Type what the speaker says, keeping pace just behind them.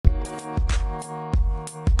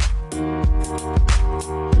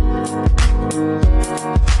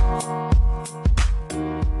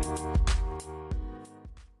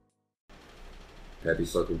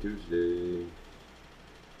fucking Tuesday.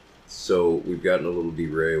 So, we've gotten a little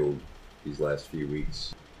derailed these last few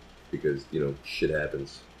weeks because, you know, shit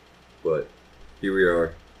happens. But here we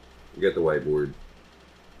are. We got the whiteboard.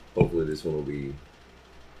 Hopefully this one will be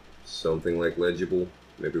something like legible.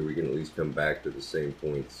 Maybe we can at least come back to the same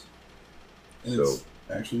points. And it's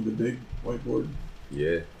actually the big whiteboard.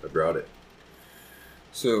 Yeah, I brought it.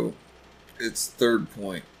 So, it's third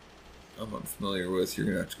point I'm unfamiliar with. You're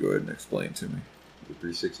going to have to go ahead and explain to me. The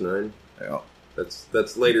 369? Yeah.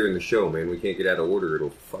 That's later in the show, man. We can't get out of order. It'll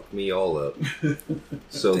fuck me all up.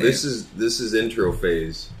 So Damn. this is intro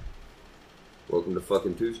phase. Welcome to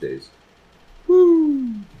fucking Tuesdays.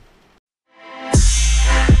 Woo!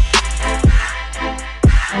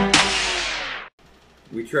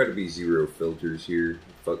 We try to be zero filters here.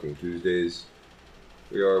 Fucking Tuesdays.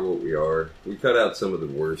 We are what we are. We cut out some of the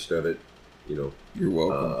worst of it. You know. You're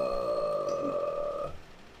welcome.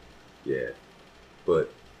 Yeah.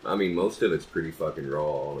 But I mean, most of it's pretty fucking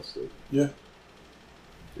raw, honestly. Yeah.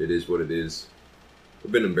 It is what it is.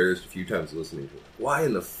 I've been embarrassed a few times listening to it. Why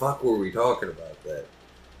in the fuck were we talking about that?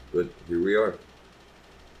 But here we are.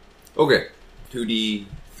 Okay. 2D,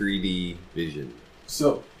 3D vision.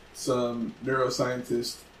 So, some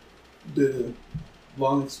neuroscientists did a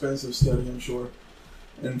long, expensive study, I'm sure,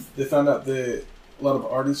 and they found out that a lot of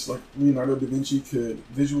artists, like Leonardo da Vinci, could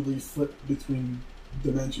visually flip between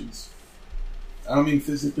dimensions. I don't mean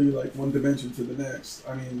physically like one dimension to the next.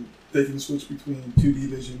 I mean, they can switch between 2D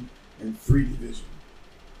vision and 3D vision.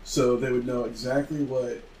 So they would know exactly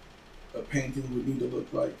what a painting would need to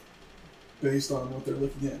look like based on what they're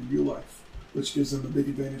looking at in real life, which gives them a big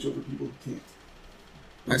advantage over people who can't.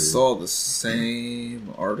 I saw the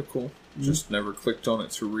same article, just never clicked on it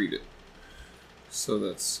to read it. So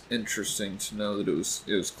that's interesting to know that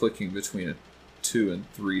it was clicking between a 2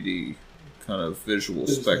 and 3D kind of visual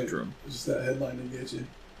spectrum. It's just that headline to get you.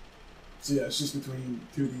 So yeah, it's just between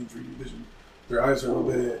 2D and 3D vision. Their eyes are a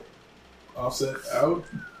little bit offset out.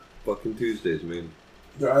 Fucking Tuesdays, man.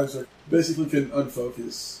 Their eyes are basically can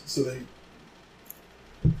unfocus. So they...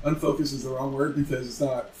 Unfocus is the wrong word because it's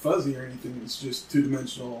not fuzzy or anything. It's just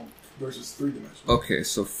two-dimensional versus three-dimensional. Okay,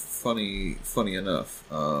 so funny enough,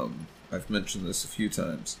 I've mentioned this a few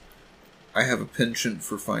times. I have a penchant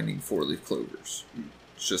for finding four-leaf clovers.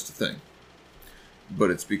 It's just a thing.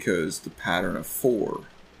 But it's because the pattern of 4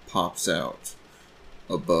 pops out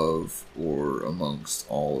above or amongst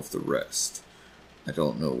all of the rest. I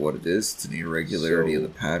don't know what it is. It's an irregularity in the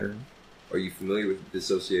pattern. Are you familiar with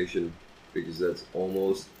dissociation? Because that's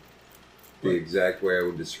almost the exact way I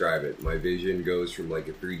would describe it. My vision goes from like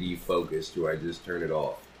a 3D focus to I just turn it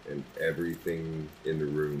off and everything in the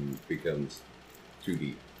room becomes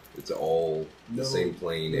 2D. It's all the same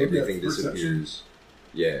plane. Everything disappears.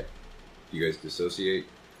 Yeah. You guys dissociate?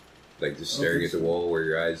 Like just staring at the wall where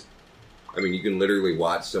your eyes... I mean, you can literally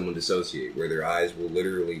watch someone dissociate where their eyes will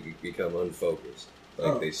literally become unfocused.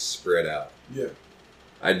 Like they spread out. Yeah.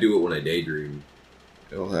 I do it when I daydream.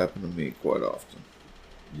 It'll happen to me quite often.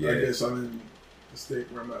 Yeah. I guess I'm in a state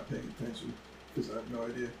where I'm not paying attention because I have no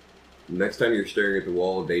idea. Next time you're staring at the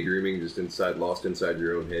wall, daydreaming, just lost inside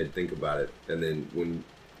your own head, think about it. And then when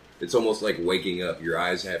it's almost like waking up, your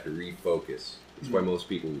eyes have to refocus. That's why most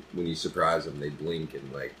people, when you surprise them, they blink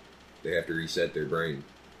and like they have to reset their brain.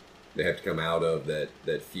 They have to come out of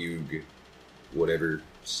that fugue, whatever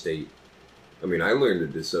state. I mean, I learned to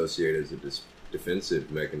dissociate as a defensive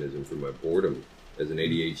mechanism for my boredom as an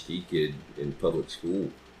ADHD kid in public school.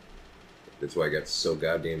 That's why I got so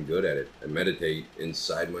goddamn good at it. I meditate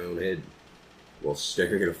inside my own head while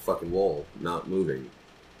staring at a fucking wall, not moving.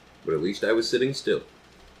 But at least I was sitting still.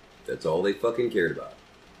 That's all they fucking cared about.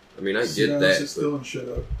 I mean, I get that. Sit still and shut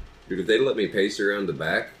up. Dude, if they let me pace around the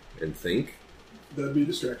back and think... That'd be a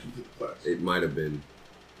distraction to the class. It might have been.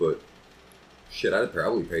 But, shit, I'd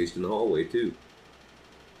probably paced in the hallway, too.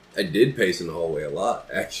 I did pace in the hallway a lot,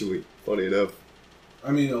 actually. Funny enough.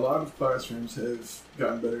 I mean, a lot of classrooms have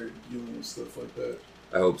gotten better at dealing with stuff like that.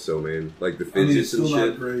 I hope so, man. Like the fidgets and shit. It's still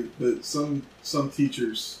not great, but some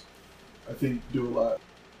teachers, I think, do a lot.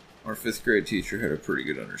 Our 5th grade teacher had a pretty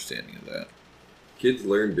good understanding of that. Kids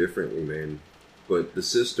learn differently, man. But the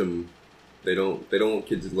system, they don't want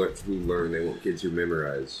kids who learn. They want kids who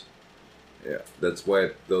memorize. Yeah, that's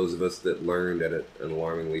why those of us that learned at an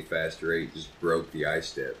alarmingly fast rate just broke the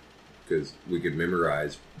I-step. Because we could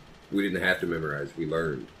memorize. We didn't have to memorize. We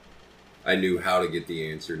learned. I knew how to get the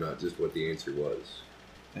answer, not just what the answer was.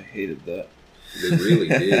 I hated that. They really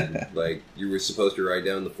did. Like, you were supposed to write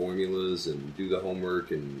down the formulas and do the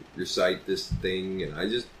homework and recite this thing. And I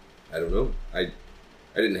don't know. I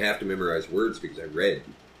didn't have to memorize words because I read.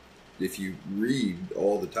 If you read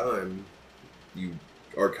all the time, you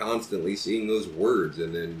are constantly seeing those words,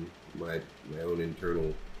 and then my own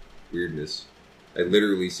internal weirdness. I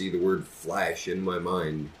literally see the word flash in my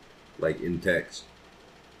mind, like in text,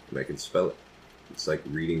 and I can spell it. It's like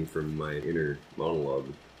reading from my inner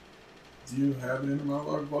monologue. Do you have an inner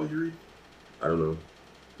monologue while you read? I don't know.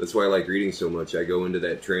 That's why I like reading so much. I go into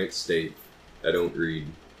that trance state. I don't read.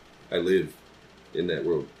 I live in that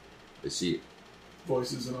world. I see it.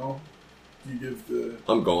 Voices and all? Do you give the...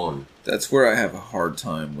 I'm gone. That's where I have a hard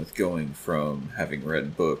time with going from having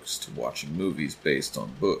read books to watching movies based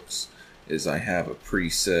on books, is I have a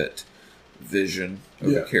preset vision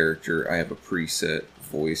of a character. I have a preset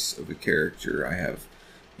voice of a character. I have,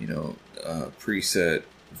 preset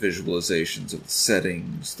visualizations of the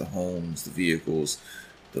settings, the homes, the vehicles,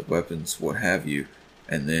 the weapons, what have you.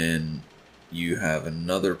 And then you have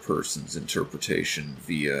another person's interpretation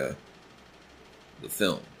via the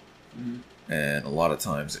film. Mm-hmm. And a lot of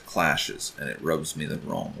times it clashes, and it rubs me the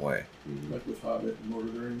wrong way. Mm-hmm. Like with Hobbit and Lord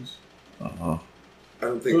of the Rings? Uh-huh. I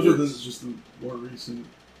don't think this is just the more recent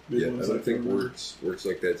big ones. I don't think works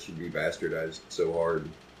like that should be bastardized so hard.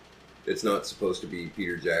 It's not supposed to be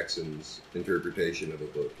Peter Jackson's interpretation of a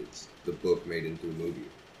book. It's the book made into a movie.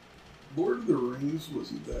 Lord of the Rings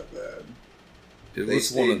wasn't that bad. It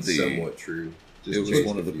was one of the somewhat true. It was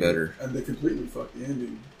one of the better. And they completely fucked the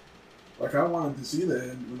ending. Like, I wanted to see the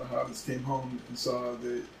end when the hobbits came home and saw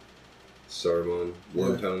that Saruman,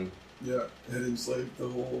 Wormtongue. Yeah, had enslaved the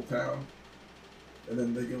whole town. And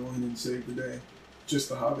then they go in and save the day. Just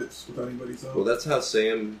the hobbits, without anybody's help. Well, that's how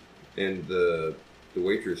Sam and the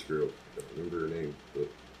waitress girl, I don't remember her name, but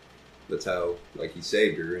that's how, like, he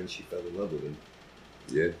saved her and she fell in love with him.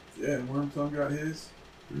 Yeah. Yeah, and Wormtongue got his.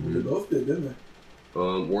 Mm-hmm. Well, they both did, didn't they?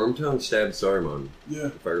 Wormtongue stabbed Saruman. Yeah.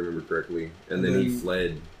 If I remember correctly. And then he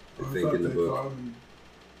fled, I think, in the book. Caught him,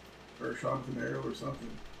 or shot him with an arrow or something.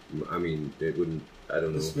 I mean, it wouldn't, I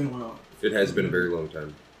don't know. It's been a while. It has been a very long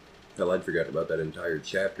time. Hell, I'd forgot about that entire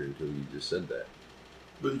chapter until you just said that.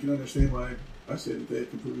 But you can understand why I say that they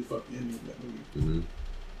completely fucked the ending of that movie. Mm-hmm.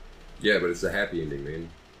 Yeah, but it's a happy ending, man.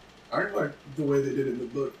 I like the way they did it in the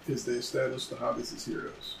book because they established the hobbits as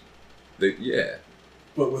heroes. Yeah.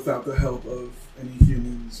 But without the help of any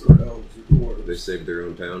humans or elves or dwarves. They saved their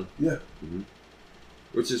own town? Yeah. Mm-hmm.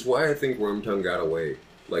 Which is why I think Wormtongue got away.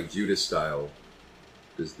 Like Judas style.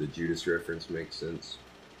 Does the Judas reference make sense?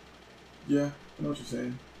 Yeah, I know what you're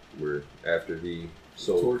saying. Where after he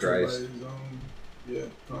sold tortured Christ, by his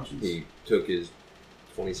own conscience. He took his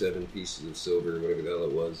 27 pieces of silver, whatever the hell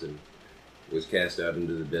it was, and was cast out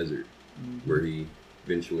into the desert, where he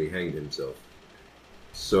eventually hanged himself.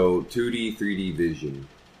 So 2D, 3D vision,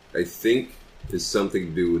 I think, is something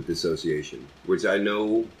to do with dissociation, which I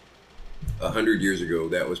know 100 years ago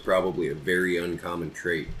that was probably a very uncommon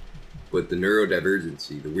trait. But the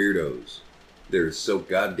neurodivergency, the weirdos, there's so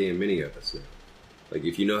goddamn many of us now. Like,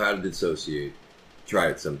 if you know how to dissociate, try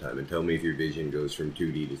it sometime and tell me if your vision goes from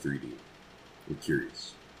 2D to 3D. I'm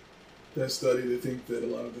curious. That study, they think that a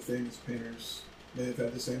lot of the famous painters may have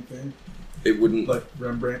had the same thing. It wouldn't... Like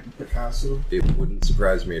Rembrandt and Picasso. It wouldn't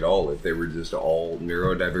surprise me at all if they were just all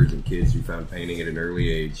neurodivergent kids who found painting at an early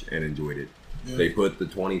age and enjoyed it. Yeah. They put the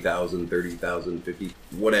 20,000, 30,000, 50...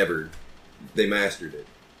 whatever. They mastered it.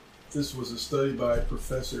 This was a study by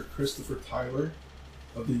Professor Christopher Tyler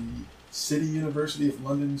of the City University of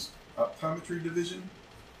London's Optometry Division.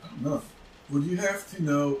 I don't know. Would you have to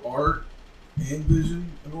know art and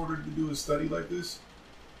vision in order to do a study like this?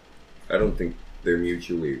 I don't think they're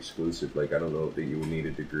mutually exclusive. Like, I don't know that you would need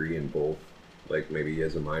a degree in both. Like, maybe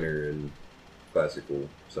as a minor in classical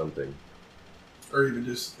something. Or even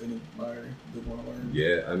just an admirer that want to learn.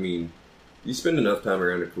 Yeah, I mean, you spend enough time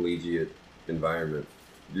around a collegiate environment,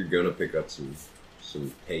 you're going to pick up some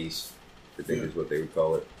taste, I think is what they would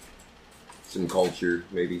call it. Some culture,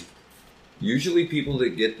 maybe. Usually people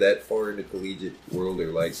that get that far into collegiate world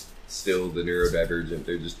are like still the neurodivergent.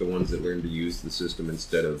 They're just the ones that learn to use the system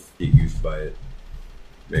instead of get used by it.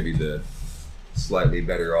 Maybe the slightly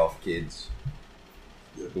better off kids.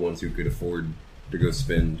 The ones who could afford to go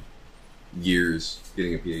spend years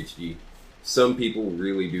getting a PhD. Some people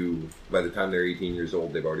really do, by the time they're 18 years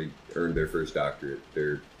old, they've already earned their first doctorate.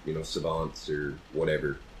 They're, savants or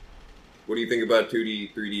whatever. What do you think about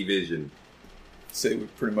 2D, 3D vision? Say we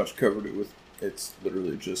pretty much covered it with, it's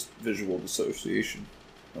literally just visual dissociation.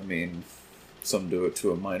 I mean, some do it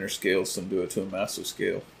to a minor scale, some do it to a massive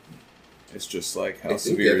scale. It's just like, how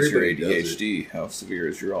severe is your ADHD? How severe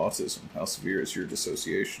is your autism? How severe is your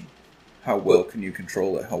dissociation? How well can you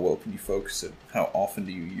control it? How well can you focus it? How often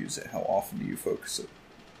do you use it? How often do you focus it?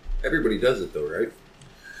 Everybody does it though, right?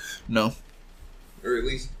 No. Or at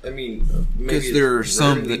least, I mean, maybe because there are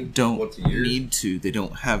some rarely that don't once a year. need to. They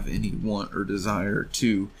don't have any want or desire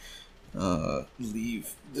to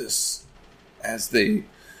leave this, as they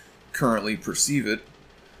currently perceive it,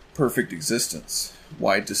 perfect existence.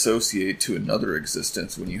 Why dissociate to another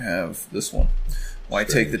existence when you have this one? Why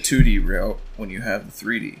take the 2D route when you have the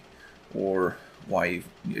 3D? Or why,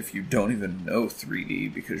 if you don't even know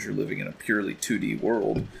 3D because you're living in a purely 2D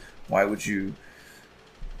world, why would you...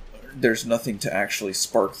 There's nothing to actually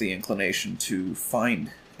spark the inclination to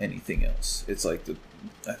find anything else. It's like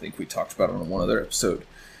I think we talked about it on one other episode.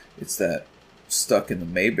 It's that stuck in the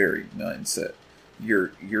Mayberry mindset.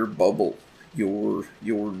 Your bubble, your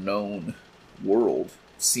known world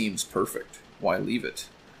seems perfect. Why leave it?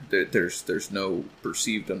 There's no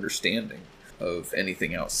perceived understanding of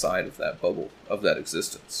anything outside of that bubble, of that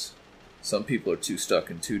existence. Some people are too stuck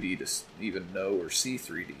in 2D to even know or see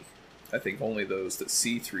 3D. I think only those that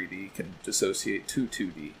see 3D can dissociate to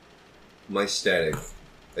 2D. My static,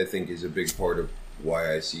 I think, is a big part of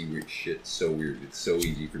why I see shit so weird. It's so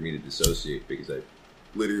easy for me to dissociate because I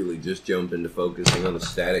literally just jump into focusing on the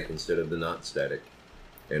static instead of the not static.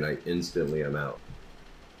 And I instantly am out.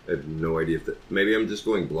 I have no idea if that... Maybe I'm just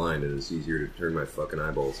going blind and it's easier to turn my fucking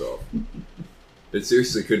eyeballs off. It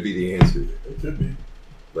seriously could be the answer. It could be.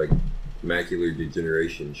 Like, macular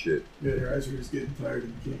degeneration shit. Yeah, your eyes are just getting tired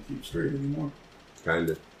and you can't keep straight anymore.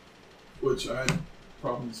 Kinda. Which I had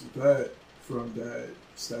problems with that from that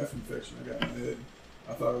staph infection I got in my head.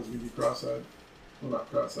 I thought I was going to be cross-eyed. Well, not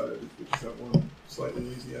cross-eyed, I just have one slightly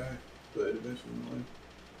lazy eye. But eventually went.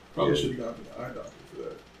 Probably should have gone to the eye doctor for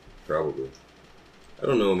that. Probably. I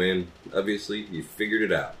don't know, man. Obviously, you figured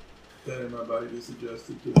it out. Then my body just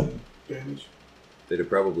adjusted to the damage. They'd have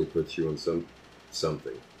probably put you on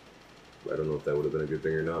something. I don't know if that would have been a good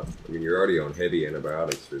thing or not. I mean, you're already on heavy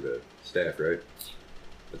antibiotics for the staph, right?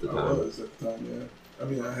 At the time. I was at the time, yeah. I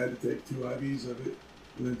mean, I had to take 2 IVs of it,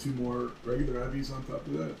 and then 2 more regular IVs on top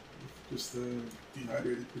of that. Just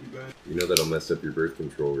dehydrated pretty bad. You know that'll mess up your birth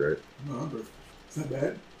control, right? No, birth. Is that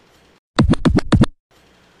bad?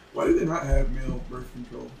 Why do they not have male birth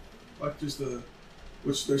control? Like just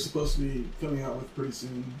which they're supposed to be coming out with pretty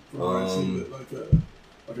soon. From what I see, but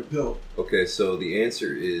like a pill. Okay, so the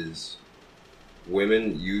answer is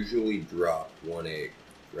women usually drop 1 egg,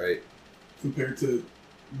 right? Compared to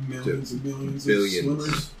millions and millions billions, of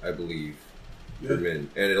swimmers, I believe, for men,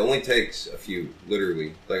 and it only takes a few.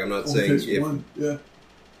 Literally, like I'm not only saying takes if one. Yeah.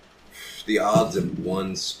 The odds of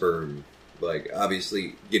 1 sperm, like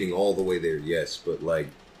obviously getting all the way there, yes, but like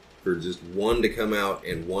for just 1 to come out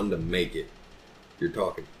and 1 to make it, you're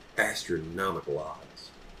talking astronomical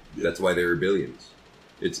odds. Yeah. That's why there are billions.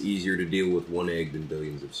 It's easier to deal with 1 egg than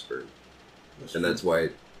billions of sperm. That's why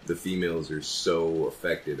the females are so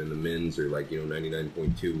affected and the men's are like,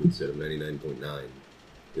 99.2 instead of 99.9.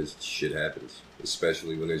 Because shit happens.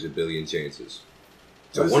 Especially when there's a billion chances.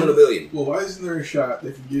 So 1 in a billion. Well, why isn't there a shot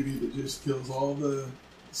they can give you that just kills all the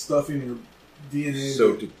stuff in your DNA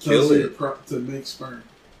so to kill it, to make sperm?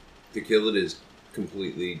 To kill it is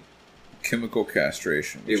completely... chemical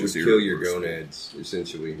castration. It would kill your gonads,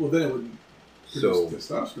 essentially. Well, then it wouldn't produce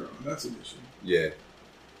testosterone. That's an issue. Yeah.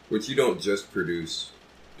 Which you don't just produce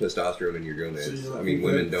testosterone in your gonads. So I mean,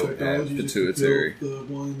 women don't have pituitary. The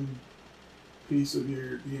one piece of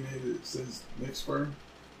your DNA that says make sperm?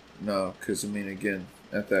 No, because, I mean, again,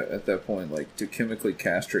 at that point, like, to chemically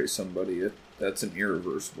castrate somebody, that's an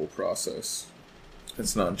irreversible process.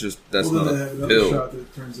 It's not just, that's well, not then they have a another pill. shot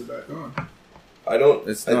that turns it back on.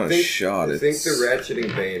 It's not a shot. I think the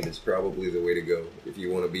ratcheting band is probably the way to go if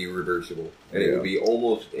you want to be reversible. And it would be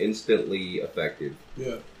almost instantly effective.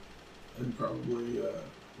 Yeah. And probably a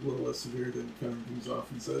little less severe than cutting things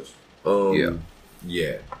off and such.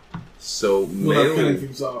 Yeah. So not cutting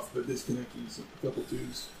things off, but disconnecting a couple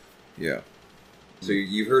tubes. Yeah. So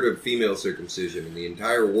you've heard of female circumcision, and the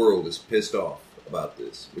entire world is pissed off about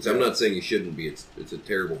this. Which I'm not saying you shouldn't be. It's a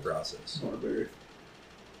terrible process. Barbaric.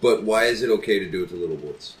 But why is it okay to do it to little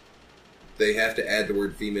boys? They have to add the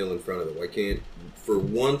word female in front of it. Why can't, for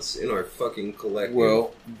once in our fucking collective...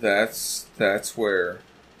 Well, that's where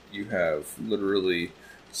you have literally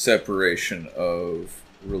separation of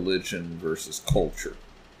religion versus culture.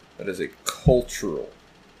 That is a cultural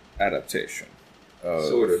adaptation.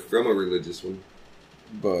 Sort of, from a religious one.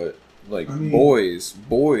 But, like, boys,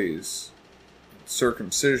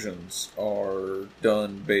 circumcisions are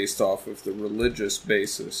done based off of the religious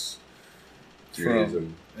basis.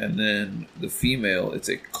 Judaism. And then the female, it's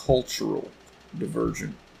a cultural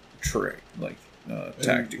divergent trait, like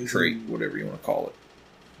tactic trait, whatever you want to call it.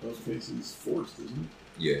 Those cases forced, isn't it?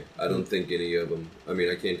 Yeah, I don't think any of them. I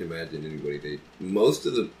mean, I can't imagine anybody. Most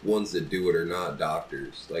of the ones that do it are not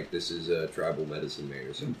doctors. Like, this is a tribal medicine man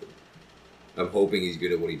or something. I'm hoping he's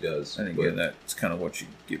good at what he does. And again, that's kind of what you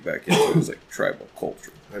get back into is like tribal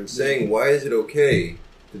culture. I'm saying, why is it okay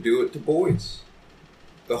to do it to boys?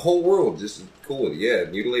 The whole world just is cool with it. Yeah,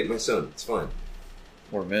 mutilate my son. It's fine.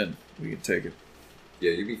 Or men. We can take it.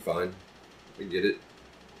 Yeah, you'd be fine. I get it.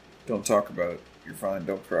 Don't talk about it. You're fine.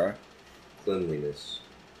 Don't cry. Cleanliness.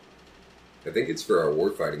 I think it's for our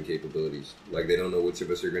warfighting capabilities. Like, they don't know which of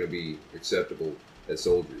us are going to be acceptable as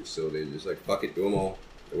soldiers, so they're just like, fuck it, do them all.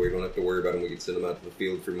 That way we don't have to worry about them. We can send them out to the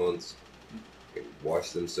field for months. They can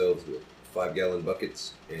wash themselves with 5-gallon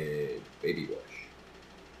buckets and baby wash.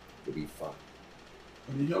 It'll be fine.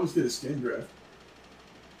 I mean, you can always get a skin graft.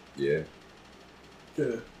 Yeah. Get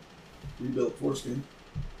a rebuilt foreskin.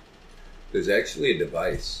 There's actually a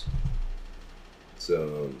device. It's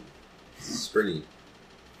springy.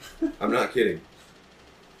 I'm not kidding.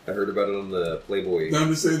 I heard about it on the Playboy. No, I'm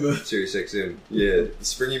just saying that. Sirius XM. Yeah, the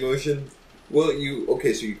springy motion. Well, so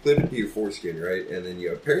you clip it to your foreskin, right? And then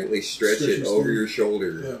you apparently stretch it over your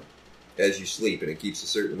shoulder as you sleep, and it keeps a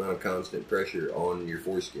certain amount of constant pressure on your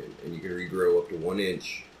foreskin, and you can regrow up to 1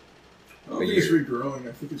 inch. I don't think it's regrowing.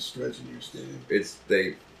 I think it's stretching your skin.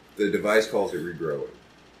 The device calls it regrowing.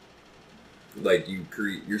 Like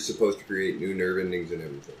you're supposed to create new nerve endings and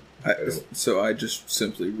everything. So I just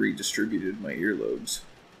simply redistributed my earlobes.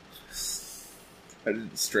 I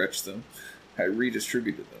didn't stretch them. I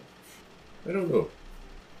redistributed them. I don't know.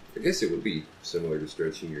 I guess it would be similar to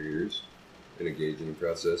stretching your ears in a gauging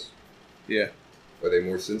process. Yeah. Are they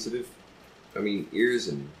more sensitive? I mean, ears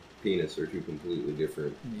and penis are two completely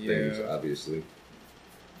different things, obviously.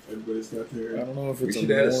 Everybody's got their... I don't know if it's we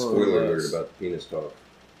should add a spoiler alert about the penis talk.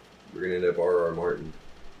 We're going to end up R.R. Martin.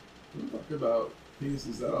 We don't talk about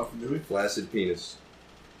penises that often, do we? Flaccid penis.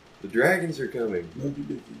 The dragons are coming. Lumpy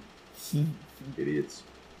dicky. Idiots.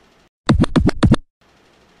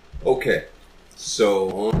 Okay,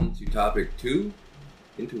 so on to topic 2.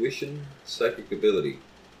 Intuition, psychic ability.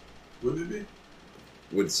 Would it be?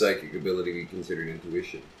 Would psychic ability be considered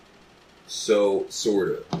intuition? So,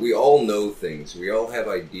 sorta. We all know things. We all have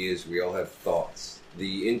ideas. We all have thoughts.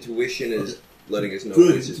 The intuition is letting us know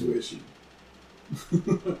good which intuition.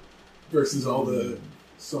 Versus all the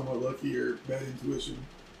somewhat lucky or bad intuition.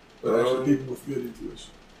 But actually people with good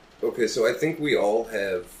intuition. Okay, so I think we all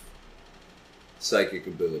have psychic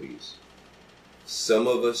abilities. Some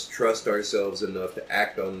of us trust ourselves enough to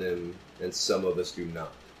act on them, and some of us do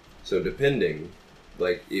not. So depending,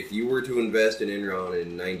 like, if you were to invest in Enron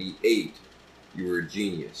in 98, you were a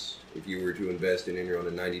genius. If you were to invest in Enron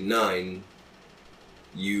in 99,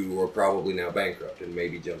 you are probably now bankrupt and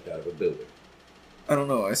maybe jumped out of a building. I don't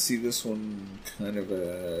know. I see this one kind of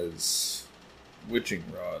as witching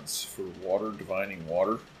rods for water, divining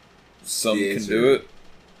water. Some can do it,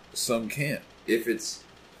 some can't. If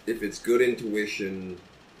it's good intuition,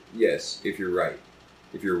 yes, if you're right.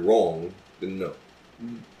 If you're wrong, then no.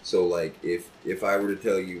 Mm-hmm. So, like, if I were to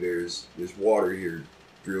tell you there's water here,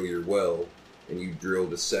 drill your well, and you drill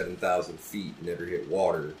to 7,000 feet and never hit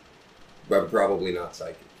water, I'm probably not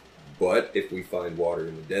psychic. But if we find water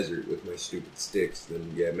in the desert with my stupid sticks,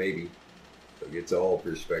 then yeah, maybe. Like, it's all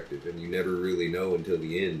perspective, and you never really know until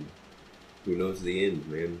the end. Who knows the end,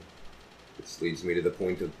 man? This leads me to the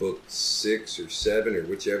point of book 6 or 7 or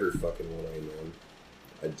whichever fucking one I'm on.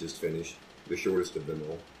 I just finished the shortest of them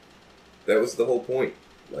all. That was the whole point.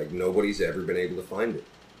 Like, nobody's ever been able to find it.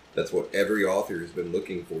 That's what every author has been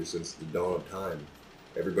looking for since the dawn of time.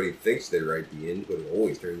 Everybody thinks they write the end, but it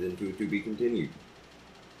always turns into a to be continued.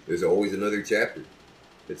 There's always another chapter.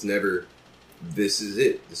 It's never, this is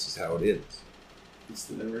it. This is how it ends. It's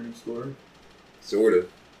the never-ending story? Sort of.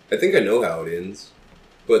 I think I know how it ends.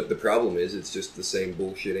 But the problem is, it's just the same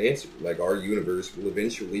bullshit answer. Like, our universe will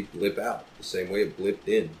eventually blip out, the same way it blipped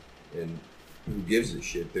in. And who gives a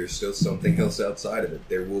shit? There's still something else outside of it.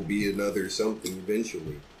 There will be another something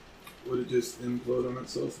eventually. Would it just implode on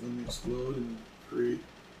itself and then explode and create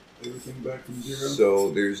everything back from zero?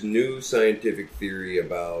 So, there's new scientific theory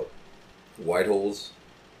about white holes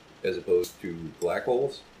as opposed to black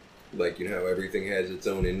holes. Like, you know how everything has its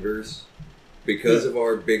own inverse? Because of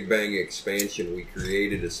our Big Bang expansion, we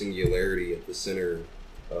created a singularity at the center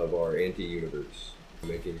of our anti-universe.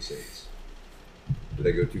 Making sense. Did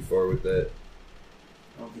I go too far with that?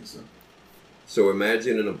 I don't think so. So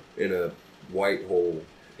imagine in a white hole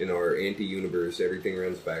in our anti-universe, everything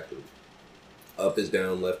runs backward. Up is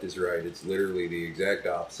down, left is right. It's literally the exact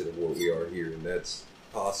opposite of what we are here, and that's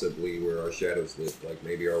possibly where our shadows live. Like,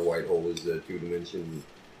 maybe our white hole is a 2-dimension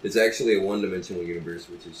It's actually a one-dimensional universe,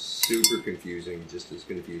 which is super confusing, just as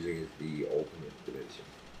confusing as the ultimate dimension.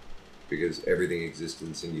 Because everything exists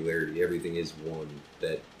in singularity. Everything is one.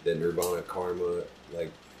 That nirvana, karma,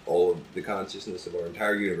 like all of the consciousness of our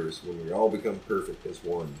entire universe, when we all become perfect as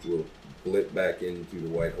one, will blip back into the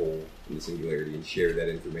white hole in the singularity and share that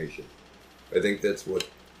information. I think that's what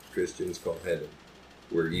Christians call heaven,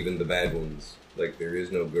 where even the bad ones, like there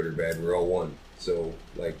is no good or bad, we're all one. So,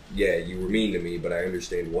 like, yeah, you were mean to me, but I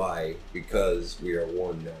understand why, because we are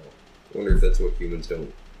one now. I wonder if that's what humans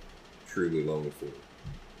don't truly long for.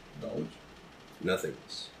 Knowledge.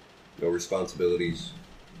 Nothingness. No responsibilities,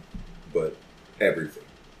 but everything.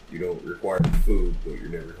 You don't require food, but you're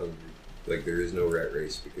never hungry. Like, there is no rat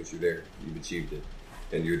race because you're there. You've achieved it.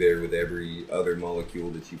 And you're there with every other molecule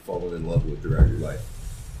that you've fallen in love with throughout your life.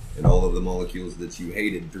 And all of the molecules that you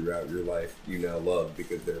hated throughout your life, you now love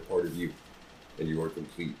because they're a part of you. And you are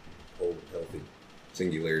complete, whole, healthy.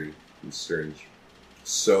 Singularity is strange.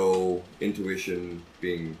 So, intuition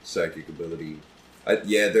being psychic ability,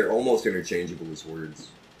 yeah, they're almost interchangeable as words.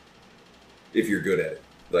 If you're good at it.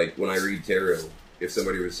 Like, when I read tarot, if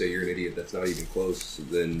somebody would say you're an idiot, that's not even close,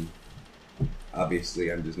 then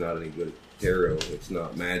obviously I'm just not any good at tarot. It's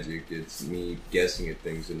not magic, it's me guessing at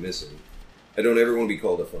things and missing. I don't ever want to be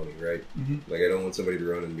called a phony, right? Mm-hmm. Like, I don't want somebody to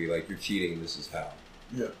run and be like, you're cheating and this is how.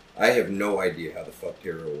 Yeah. I have no idea how the fuck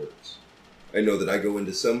tarot works. I know that I go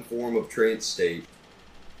into some form of trance state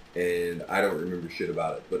and I don't remember shit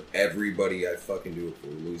about it. But everybody I fucking do it for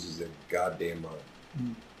loses their goddamn mind.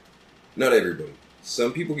 Mm-hmm. Not everybody.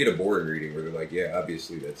 Some people get a boring reading where they're like, yeah,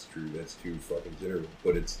 obviously that's true. That's too fucking general.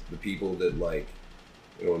 But it's the people that, like,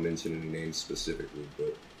 I don't want to mention any names specifically,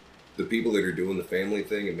 but the people that are doing the family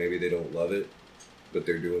thing and maybe they don't love it, but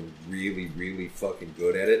they're doing really, really fucking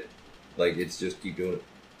good at it. Like, it's just keep doing it.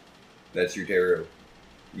 That's your tarot.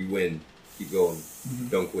 You win. Keep going. Mm-hmm.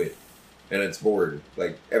 Don't quit. And it's boring.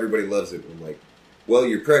 Like, everybody loves it. I'm like, well,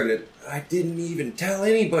 you're pregnant. I didn't even tell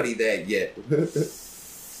anybody that yet.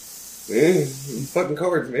 Fucking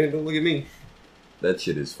cards, man. Don't look at me. That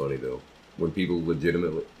shit is funny, though. When people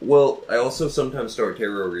legitimately... Well, I also sometimes start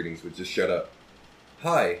tarot readings with just shut up.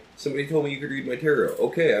 Hi, somebody told me you could read my tarot.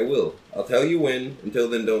 Okay, I will. I'll tell you when. Until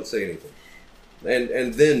then, don't say anything.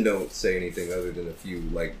 And then don't say anything other than a few,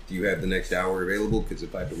 like, do you have the next hour available? Because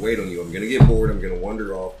if I have to wait on you, I'm going to get bored, I'm going to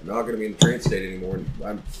wander off, I'm not going to be in the trance state anymore,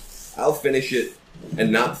 and I'll finish it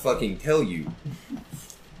and not fucking tell you.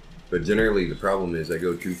 But generally, the problem is I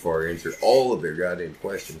go too far, answer all of their goddamn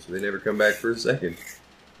questions, so they never come back for a second.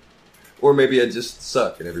 Or maybe I just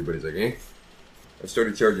suck, and everybody's like, eh. I've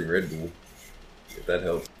started charging Red Bull. If that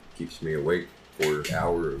helps, keeps me awake for an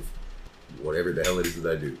hour of whatever the hell it is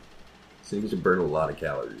that I do. Seems to burn a lot of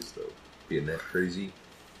calories, though. Being that crazy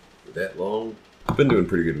for that long. I've been doing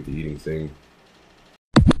pretty good with the eating thing.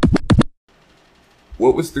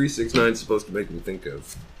 What was 369 supposed to make me think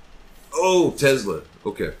of? Oh, Tesla.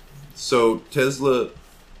 Okay. So, Tesla,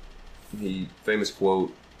 famous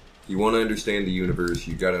quote, you want to understand the universe,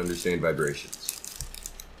 you got to understand vibrations.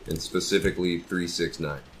 And specifically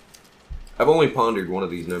 369. I've only pondered one of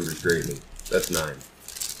these numbers greatly. That's 9.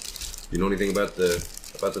 You know anything about the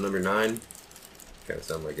number 9? Kind of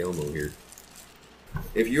sound like Elmo here.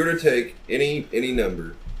 If you were to take any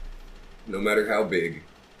number, no matter how big,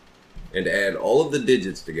 and add all of the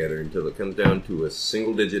digits together until it comes down to a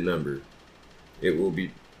single digit number, it will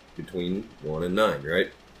be between 1 and 9,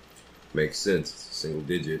 right? Makes sense. It's a single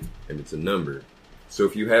digit and it's a number. So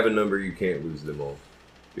if you have a number, you can't lose them all.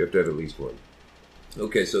 You have to have at least one.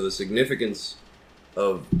 Okay, so the significance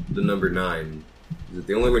of the number 9 is that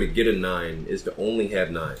the only way to get a 9 is to only have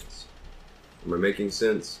 9s. Am I making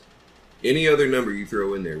sense? Any other number you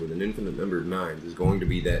throw in there with an infinite number of 9s is going to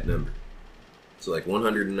be that number. So like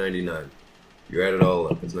 199. You add it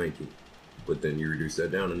all up, it's 19. But then you reduce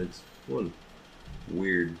that down and it's 1.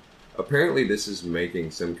 Weird. Apparently this is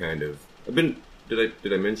making some kind of...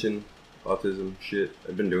 Did I mention autism shit?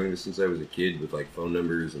 I've been doing this since I was a kid with like phone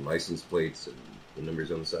numbers and license plates and the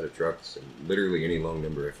numbers on the side of trucks and literally any long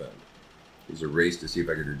number I found. It was a race to see if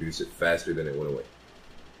I could reduce it faster than it went away.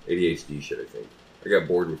 ADHD shit, I think. I got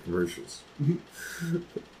bored with commercials.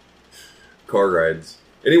 Car rides.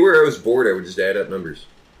 Anywhere I was bored, I would just add up numbers.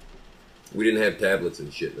 We didn't have tablets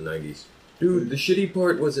and shit in the 90s. Dude, the shitty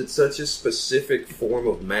part was it's such a specific form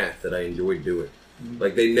of math that I enjoyed doing. Mm-hmm.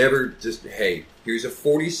 Like, they never just, hey, here's a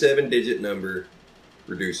 47-digit number,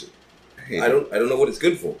 reduce it. I don't know what it's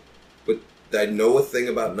good for, but I know a thing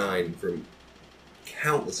about 9 from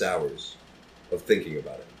countless hours of thinking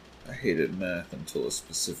about it. I hated math until a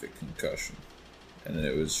specific concussion. And then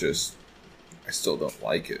it was just, I still don't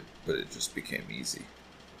like it, but it just became easy.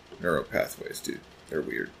 Neural pathways, dude. They're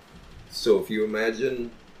weird. So if you imagine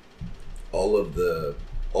all of the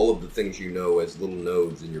things you know as little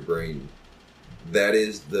nodes in your brain, that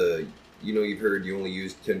is you've heard you only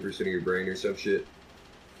use 10% of your brain or some shit.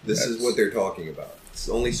 This is what they're talking about. It's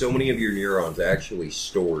only so many of your neurons actually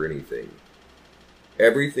store anything.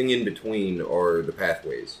 Everything in between are the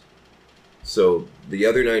pathways. So the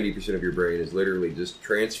other 90% of your brain is literally just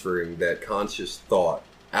transferring that conscious thought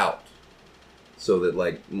out so that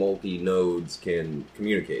like multi-nodes can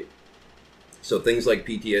communicate. So things like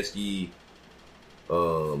PTSD,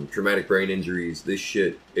 traumatic brain injuries, this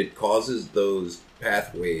shit, it causes those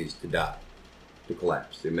pathways to die, to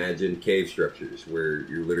collapse. Imagine cave structures where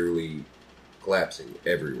you're literally collapsing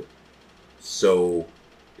everywhere. So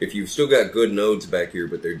if you've still got good nodes back here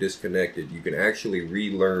but they're disconnected, you can actually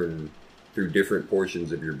relearn through different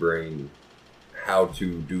portions of your brain how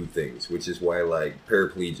to do things, which is why like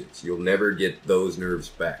paraplegics, you'll never get those nerves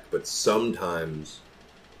back, but sometimes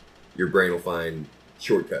your brain will find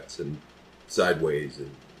shortcuts and sideways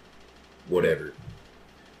and whatever.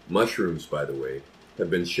 Mushrooms, by the way, have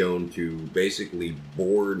been shown to basically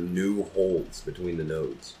bore new holes between the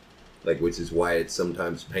nodes, like, which is why it's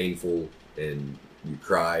sometimes painful and you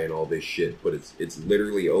cry and all this shit, but it's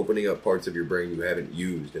literally opening up parts of your brain you haven't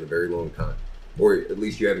used in a very long time, or at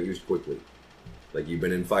least you haven't used quickly. Like you've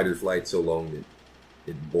been in fight or flight so long that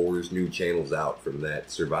it bores new channels out from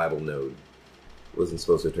that survival node. Wasn't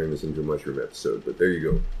supposed to turn this into a mushroom episode, but there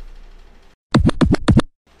you go.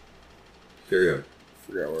 Carry on.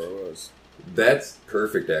 Forgot where I was. That's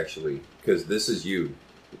perfect, actually, because this is you.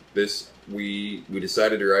 We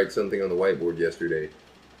decided to write something on the whiteboard yesterday.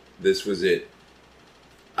 This was it.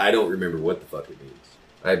 I don't remember what the fuck it means.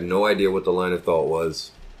 I have no idea what the line of thought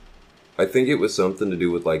was. I think it was something to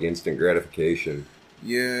do with like instant gratification.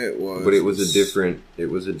 Yeah, it was. But it was a different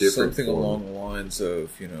something form. along the lines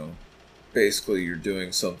of, basically you're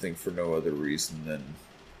doing something for no other reason than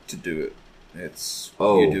to do it.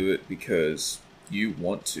 You do it because you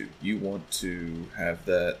want to. You want to have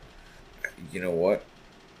that. You know what?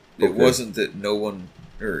 It wasn't that no one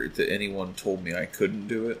or that anyone told me I couldn't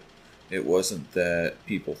do it. It wasn't that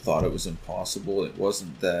people thought it was impossible. It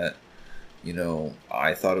wasn't that,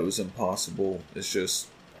 I thought it was impossible. It's just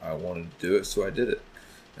I wanted to do it, so I did it.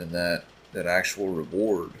 And that actual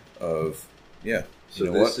reward of, yeah,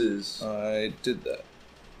 I did that.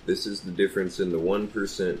 This is the difference in the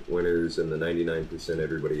 1% winners and the 99%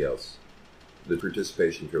 everybody else. The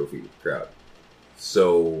participation trophy crowd.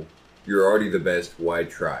 So, you're already the best, why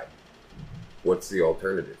try? What's the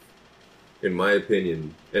alternative? In my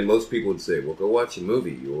opinion, and most people would say, well, go watch a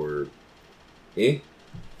movie, or, I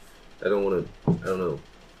don't know.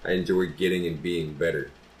 I enjoy getting and being better.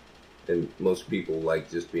 And most people like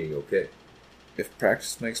just being okay. If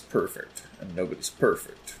practice makes perfect, and nobody's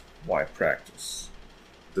perfect, why practice?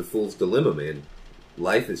 The fool's dilemma, man.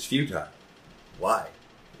 Life is futile. Why?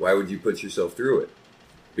 Why would you put yourself through it?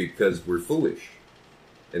 Because we're foolish.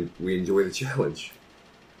 And we enjoy the challenge.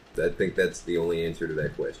 I think that's the only answer to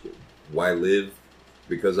that question. Why live?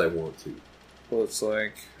 Because I want to. Well, it's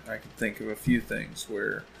like, I can think of a few things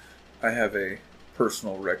where I have a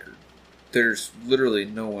personal record. There's literally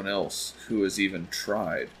no one else who has even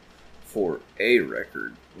tried for a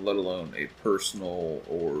record, let alone a personal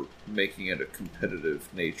or making it a competitive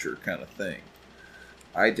nature kind of thing.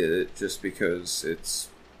 I did it just because it's,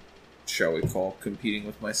 shall we call, competing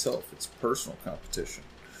with myself. It's personal competition.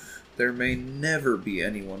 There may never be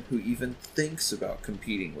anyone who even thinks about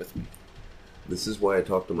competing with me. This is why I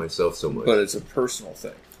talk to myself so much. But it's a personal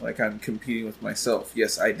thing. Like, I'm competing with myself.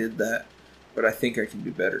 Yes, I did that, but I think I can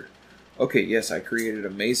do better. Okay, yes, I created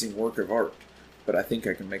an amazing work of art, but I think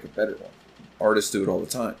I can make a better one. Artists do it all the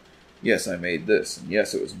time. Yes, I made this, and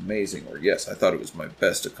yes, it was amazing, or yes, I thought it was my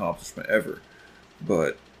best accomplishment ever,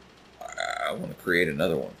 but I want to create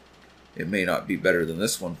another one. It may not be better than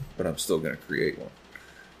this one, but I'm still going to create one.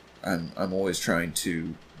 I'm always trying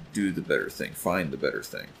to do the better thing, find the better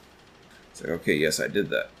thing. It's like, okay, yes, I did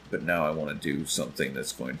that, but now I want to do something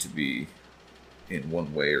that's going to be, in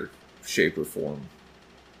one way or shape or form,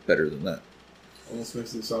 better than that. Almost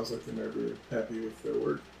makes it sound like they're never happy with their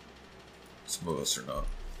work. Some of us are not.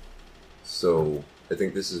 So, I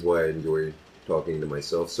think this is why I enjoy talking to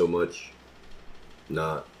myself so much.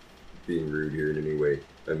 Not being rude here in any way.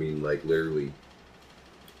 I mean, like, literally,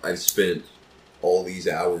 I've spent all these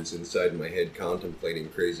hours inside my head contemplating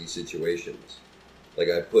crazy situations. Like,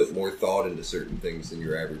 I put more thought into certain things than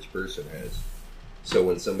your average person has. So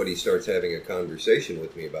when somebody starts having a conversation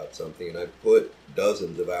with me about something, and I put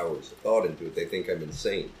dozens of hours of thought into it, they think I'm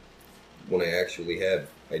insane. When I actually have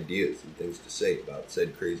ideas and things to say about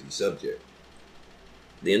said crazy subject.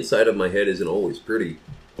 The inside of my head isn't always pretty,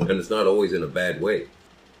 and it's not always in a bad way.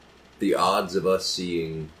 The odds of us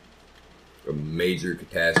seeing a major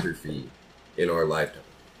catastrophe in our lifetime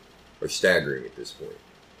are staggering at this point.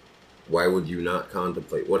 Why would you not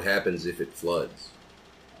contemplate what happens if it floods?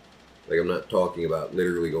 Like, I'm not talking about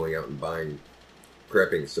literally going out and buying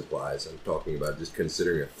prepping supplies. I'm talking about just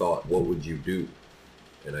considering a thought. What would you do?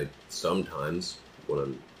 And I sometimes, when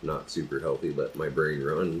I'm not super healthy, let my brain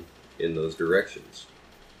run in those directions.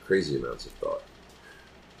 Crazy amounts of thought.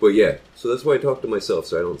 But yeah, so that's why I talk to myself,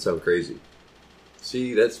 so I don't sound crazy.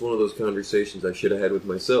 See, that's one of those conversations I should have had with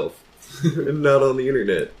myself. And not on the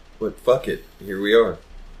internet. But fuck it, here we are.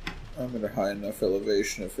 I'm at a high enough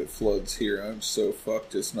elevation. If it floods here, I'm so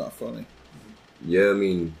fucked it's not funny. Yeah, I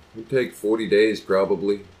mean, it'd take 40 days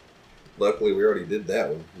probably. Luckily, we already did that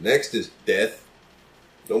one. Next is death.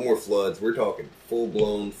 No more floods. We're talking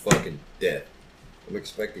full-blown fucking death. I'm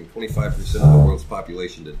expecting 25% of the world's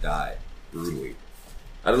population to die brutally.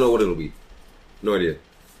 I don't know what it'll be. No idea.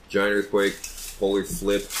 Giant earthquake, polar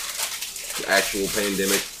flip, actual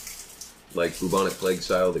pandemic, like bubonic plague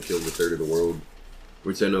style that killed a third of the world.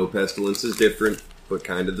 Which I know pestilence is different, but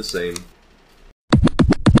kind of the same.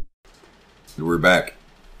 And we're back.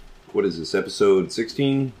 What is this, episode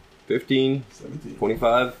 16, 15, 17.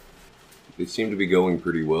 25? They seem to be going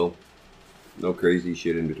pretty well. No crazy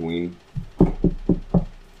shit in between.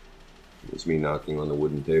 It's me knocking on the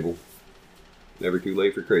wooden table. Never too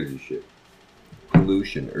late for crazy shit.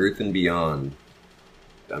 Pollution, Earth and beyond.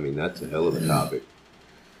 I mean, that's a hell of a topic.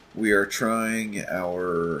 We are trying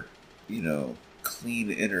our,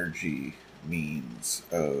 clean energy means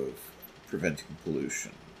of preventing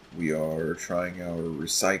pollution. We are trying our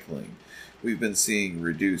recycling. We've been seeing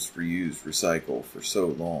reduce, reuse, recycle for so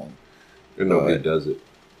long. And nobody does it.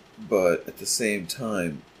 But at the same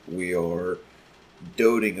time, we are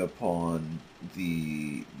doting upon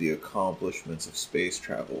the accomplishments of space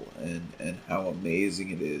travel and how amazing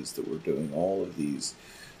it is that we're doing all of these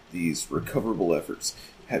recoverable efforts.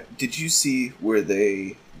 Did you see where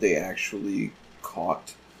they actually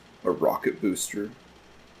caught a rocket booster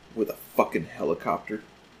with a fucking helicopter?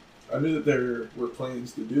 I knew that there were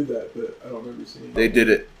plans to do that, but I don't remember seeing They did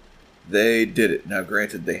it. They did it. Now,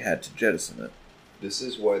 granted, they had to jettison it. This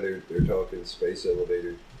is why they're talking space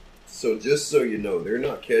elevator. So just so you know, they're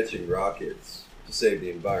not catching rockets to save the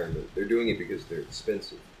environment. They're doing it because they're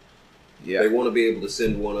expensive. Yeah. They want to be able to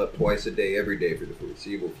send one up twice a day, every day for the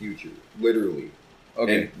foreseeable future. Literally.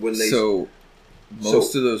 Okay. And when they,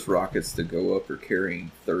 most of those rockets that go up are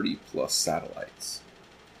carrying 30 plus satellites.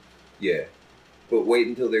 Yeah. But wait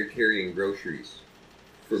until they're carrying groceries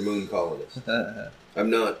for moon colonists. I'm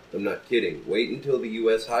not kidding. Wait until the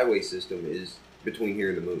U.S. highway system is between here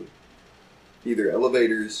and the moon. Either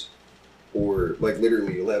elevators or, like,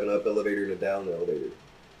 literally, you'll have an up elevator and a down elevator.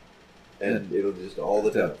 And it'll just all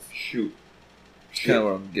the time shoot. Kind of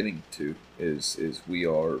what I'm getting to is we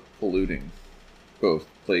are polluting both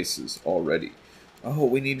places already. Oh,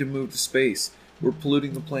 we need to move to space. We're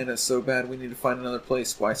polluting the planet so bad we need to find another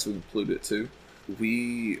place. Why? So we can pollute it too.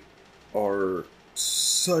 We are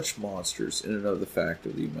such monsters in and of the fact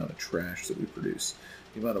of the amount of trash that we produce,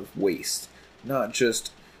 the amount of waste, not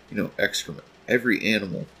just excrement. Every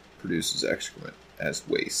animal produces excrement as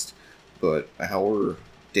waste, but our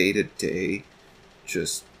day-to-day,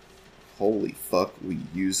 just holy fuck, we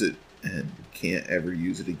use it and can't ever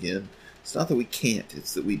use it again. It's not that we can't,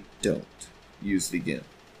 it's that we don't use it again.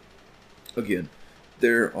 Again,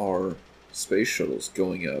 there are space shuttles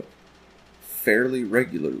going up fairly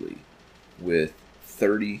regularly with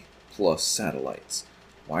 30 plus satellites.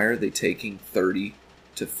 Why are they taking 30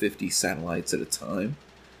 to 50 satellites at a time?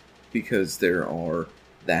 Because there are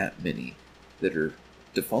that many that are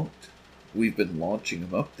defunct. We've been launching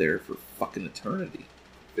them up there for fucking eternity.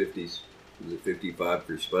 50s. Was it 55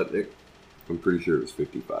 for Sputnik? I'm pretty sure it was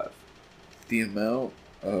 55. The amount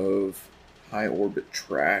of high orbit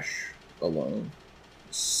trash alone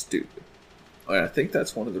is stupid. I think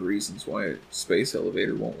that's one of the reasons why a space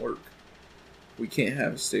elevator won't work. We can't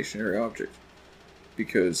have a stationary object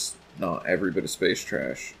because not every bit of space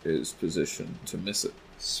trash is positioned to miss it.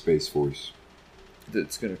 Space Force.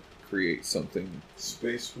 That's going to create something.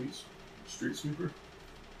 Space street sweeper?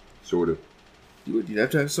 Sort of. You'd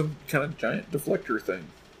have to have some kind of giant deflector thing.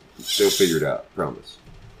 They'll figure it out, promise.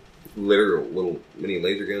 Literal little mini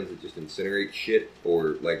laser guns that just incinerate shit,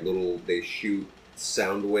 or like they shoot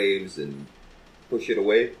sound waves and push it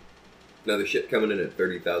away. Now there's shit coming in at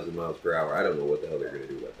 30,000 miles per hour. I don't know what the hell they're going to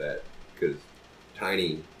do about that, because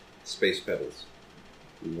tiny space pebbles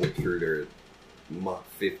went through their Mach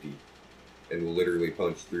 50 and will literally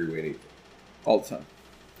punch through anything. All the time.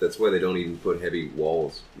 That's why they don't even put heavy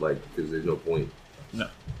walls, because there's no point. No.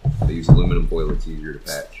 They use aluminum foil, it's easier to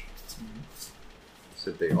patch.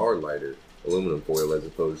 Except they are lighter aluminum foil as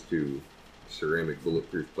opposed to ceramic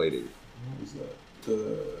bulletproof plating. What was that?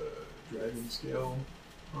 The dragon scale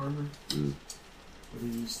armor? Mm. Where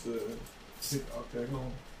they use the thick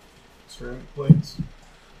octagonal ceramic plates? I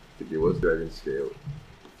think it was dragon scale.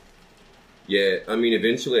 Yeah, I mean,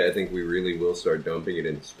 eventually I think we really will start dumping it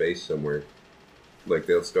into space somewhere. Like,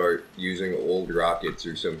 they'll start using old rockets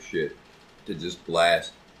or some shit to just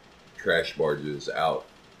blast trash barges out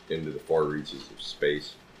into the far reaches of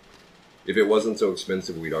space. If it wasn't so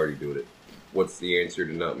expensive, we'd already do it. What's the answer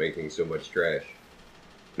to not making so much trash?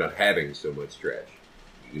 Not having so much trash.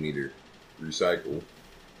 You can either recycle,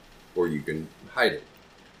 or you can hide it.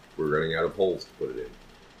 We're running out of holes to put it in.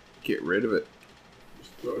 Get rid of it.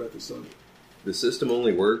 Just throw it at the sun. The system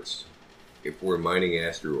only works if we're mining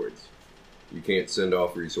asteroids. You can't send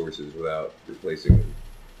off resources without replacing them.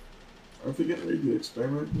 Aren't they getting ready to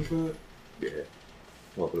experiment with that? Yeah.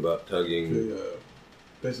 Talking about tugging.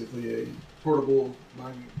 Basically a portable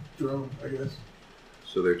mining drone, I guess.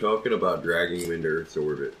 So they're talking about dragging them into Earth's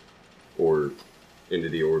orbit. Or into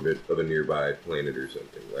the orbit of a nearby planet or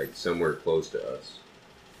something. Like somewhere close to us.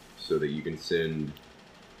 So that you can send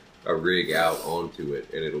a rig out onto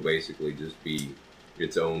it. And it'll basically just be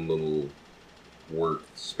its own little work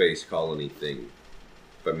space colony thing.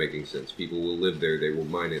 If I'm making sense. People will live there, they will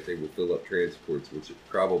mine it, they will fill up transports, which it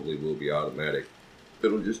probably will be automatic.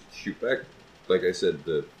 It'll just shoot back. Like I said,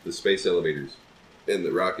 the space elevators and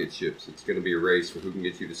the rocket ships, it's going to be a race for who can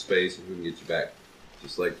get you to space and who can get you back.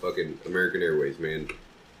 Just like fucking American Airways, man.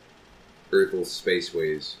 Earth's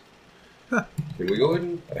Spaceways. Huh. Can we go ahead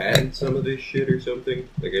and patent some of this shit or something?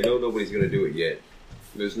 Like, I know nobody's going to do it yet.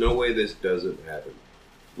 There's no way this doesn't happen.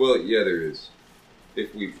 Well, yeah, there is.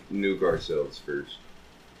 If we nuke ourselves first.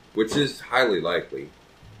 Which is highly likely.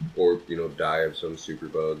 Or, die of some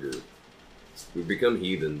superbug, or we become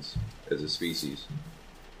heathens as a species.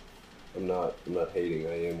 I'm not hating,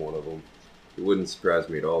 I am one of them. It wouldn't surprise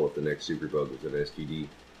me at all if the next superbug was an STD.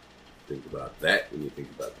 Think about that when you think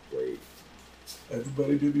about the plague.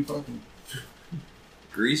 Everybody do be fucking.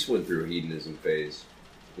 Greece went through a hedonism phase.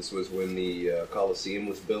 This was when the Colosseum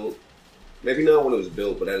was built. Maybe not when it was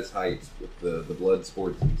built, but at its height, with the blood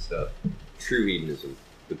sports and stuff. True hedonism.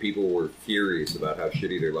 The people were furious about how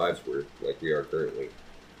shitty their lives were, like we are currently.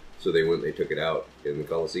 So they took it out in the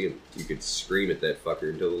Colosseum. You could scream at that fucker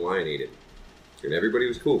until the lion ate him. And everybody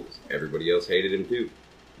was cool, because everybody else hated him too.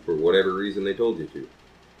 For whatever reason they told you to.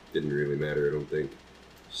 Didn't really matter, I don't think.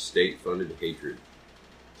 State-funded hatred.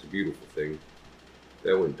 It's a beautiful thing.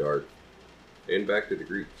 That went dark. And back to the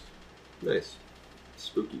Greeks. Nice.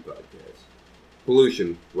 Spooky podcast.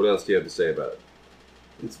 Pollution. What else do you have to say about it?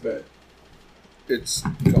 It's bad. It's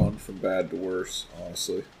gone from bad to worse,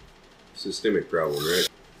 honestly. Systemic problem, right?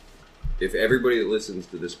 If everybody that listens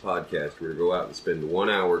to this podcast were to go out and spend 1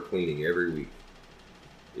 hour cleaning every week,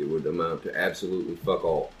 it would amount to absolutely fuck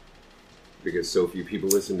all. Because so few people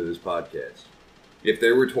listen to this podcast. If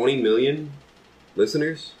there were 20 million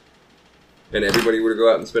listeners, and everybody were to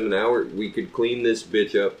go out and spend an hour, we could clean this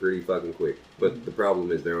bitch up pretty fucking quick. But the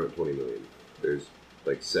problem is there aren't 20 million. There's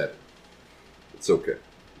like 7. It's okay.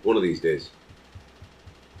 One of these days.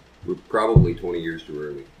 We're probably 20 years too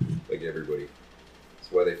early, like everybody.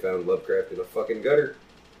 That's why they found Lovecraft in a fucking gutter.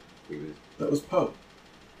 That was Poe.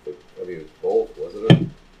 I mean, it was both, wasn't it?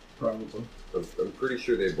 Probably. I'm pretty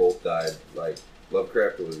sure they both died. Like,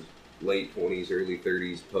 Lovecraft was late 20s, early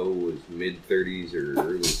 30s. Poe was mid 30s or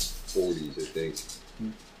early 40s, I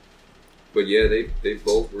think. But yeah, they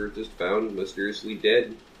both were just found mysteriously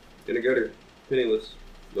dead in a gutter, penniless.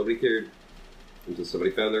 Nobody cared until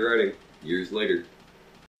somebody found their writing years later.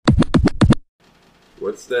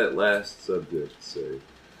 What's that last subject say?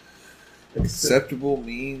 Acceptable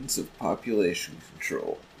means of population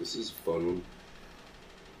control. This is a fun one.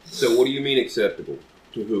 So what do you mean acceptable?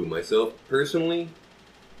 To who? Myself personally?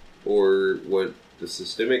 Or what the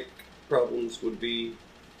systemic problems would be?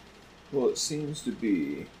 Well, it seems to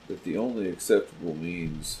be that the only acceptable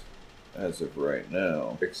means, as of right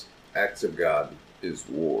now, Acts of God. Is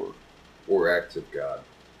war. Or acts of God.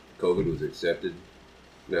 COVID was accepted?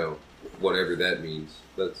 No. Whatever that means.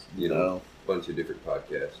 That's, a bunch of different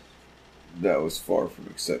podcasts. That was far from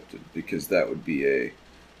accepted, because that would be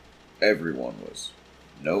everyone was.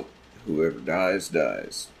 Nope. Whoever dies,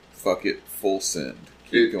 dies. Fuck it. Full send.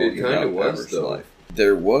 Keep going about average life.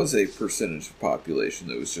 There was a percentage of population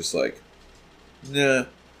that was just like, nah.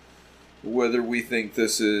 Whether we think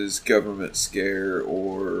this is government scare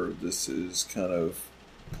or this is kind of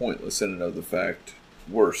pointless in and of the fact,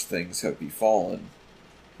 worse things have befallen.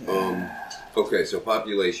 Okay, so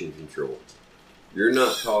population control. You're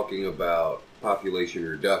not talking about population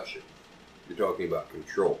reduction. You're talking about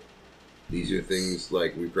control. These are things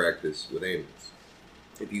like we practice with animals.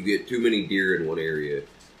 If you get too many deer in one area,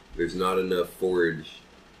 there's not enough forage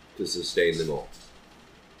to sustain them all.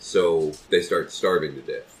 So they start starving to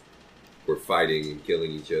death, or fighting and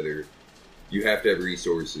killing each other. You have to have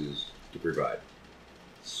resources to provide.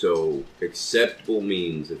 So acceptable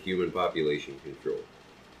means of human population control.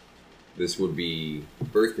 This would be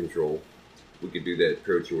birth control. We could do that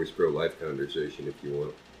pro-choice, pro-life conversation if you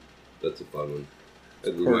want. That's a fun one.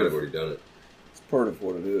 We might have already done it. It's part of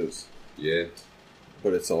what it is. Yeah.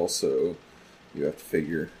 But it's also, you have to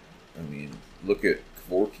figure, I mean, look at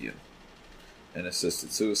Kevorkian and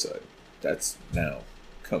assisted suicide. That's now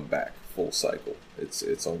come back full cycle.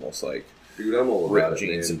 It's almost like Dude, I'm all about ripped it,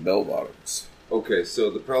 jeans man. and bell bottoms. Okay, so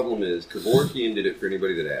the problem is Kevorkian did it for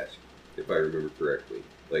anybody that asked, if I remember correctly.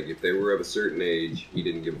 Like, if they were of a certain age, he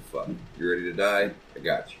didn't give a fuck. You ready to die? I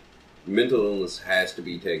got you. Mental illness has to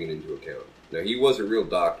be taken into account. Now, he was a real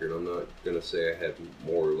doctor, and I'm not going to say I have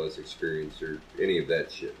more or less experience or any of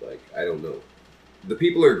that shit. Like, I don't know. The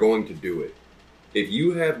people are going to do it. If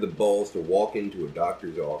you have the balls to walk into a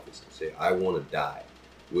doctor's office and say, I want to die,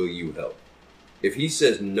 will you help? If he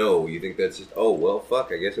says no, you think that's just, oh, well,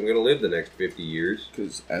 fuck, I guess I'm going to live the next 50 years.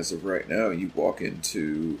 Because as of right now, you walk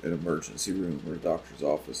into an emergency room or a doctor's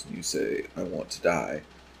office and you say, I want to die,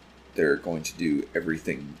 they're going to do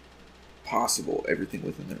everything possible, everything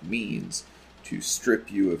within their means, to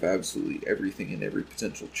strip you of absolutely everything and every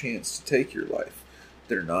potential chance to take your life.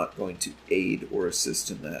 They're not going to aid or assist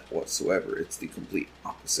in that whatsoever. It's the complete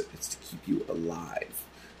opposite. It's to keep you alive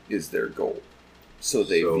is their goal. So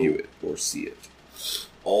they view it or see it.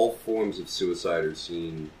 All forms of suicide are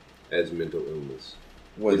seen as mental illness.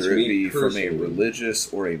 Whether it be from a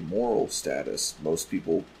religious or a moral status, most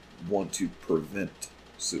people want to prevent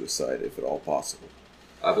suicide if at all possible.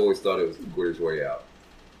 I've always thought it was the quitter's way out.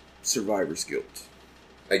 Survivor's guilt.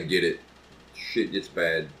 I get it. Shit gets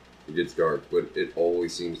bad. It gets dark. But it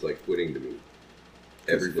always seems like quitting to me.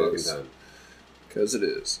 Every fucking time. Because it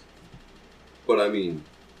is. But I mean,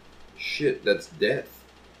 shit, that's death.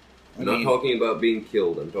 I'm not talking about being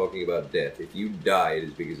killed. I'm talking about death. If you die, it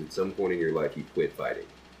is because at some point in your life you quit fighting.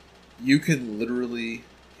 You can literally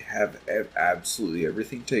have absolutely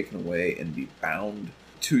everything taken away and be bound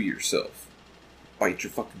to yourself. Bite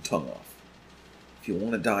your fucking tongue off. If you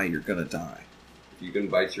want to die, you're going to die. If you can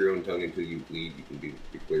bite your own tongue until you bleed, you can be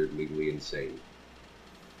declared legally insane.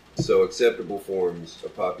 So, acceptable forms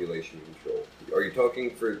of population control. Are you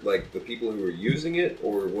talking for, like, the people who are using it,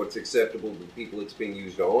 or what's acceptable to the people it's being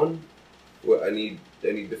used on? Well, I need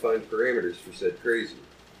defined parameters for said crazy.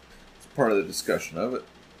 It's part of the discussion of it.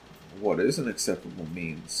 What is an acceptable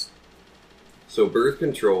means? So, birth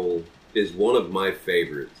control is one of my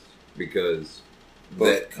favorites, because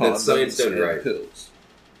that's science done right. Pills.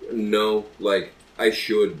 No, like, I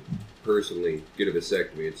should personally get a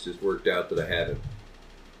vasectomy. It's just worked out that I haven't.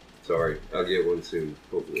 Sorry, I'll get one soon,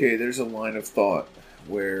 hopefully. Okay, there's a line of thought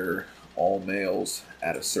where all males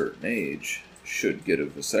at a certain age should get a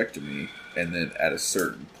vasectomy, and then at a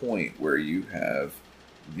certain point where you have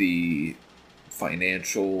the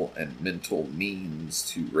financial and mental means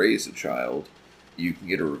to raise a child, you can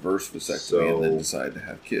get a reverse vasectomy and then decide to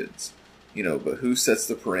have kids. You know, but who sets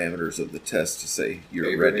the parameters of the test to say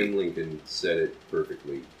you're ready? Abraham Lincoln said it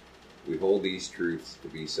perfectly. We hold these truths to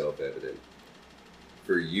be self-evident.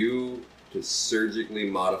 For you to surgically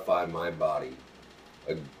modify my body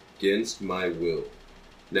against my will.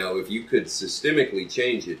 Now, if you could systemically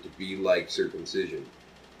change it to be like circumcision,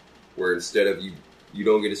 where instead of you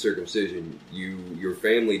don't get a circumcision, your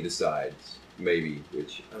family decides, maybe,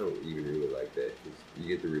 which I don't even really like that, because you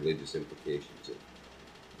get the religious implications of it.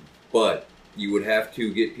 But you would have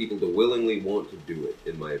to get people to willingly want to do it,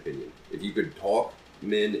 in my opinion. If you could talk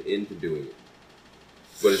men into doing it.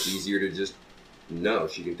 But it's easier to just, no,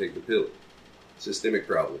 she can take the pill. Systemic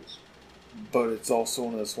problems. But it's also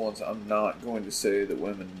one of those ones, I'm not going to say that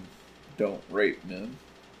women don't rape men,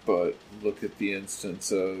 but look at the instance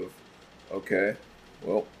of, okay,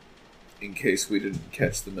 well, in case we didn't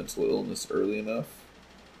catch the mental illness early enough,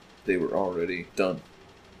 they were already done.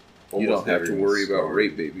 You don't have to worry about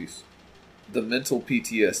rape babies. The mental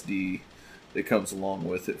PTSD that comes along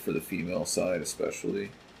with it for the female side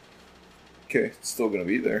especially, okay, it's still going to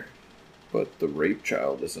be there, but the rape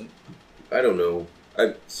child isn't. I don't know.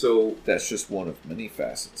 So that's just one of many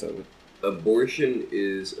facets of it. Abortion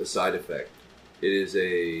is a side effect. It is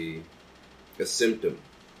a symptom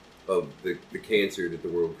of the cancer that the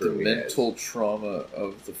world currently has. The mental trauma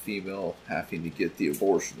of the female having to get the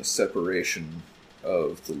abortion, the separation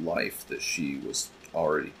of the life that she was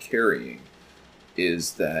already carrying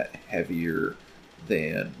is that heavier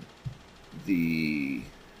than the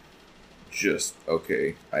just,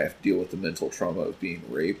 okay, I have to deal with the mental trauma of being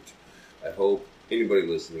raped. I hope anybody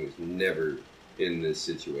listening is never in this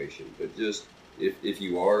situation, but just if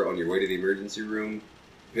you are on your way to the emergency room,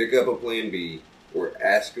 pick up a plan B or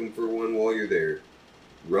ask them for one while you're there.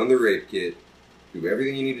 Run the rape kit, do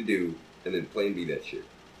everything you need to do, and then plan B that shit.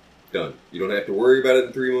 Done. You don't have to worry about it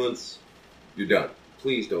in 3 months. You're done.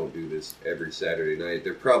 Please don't do this every Saturday night.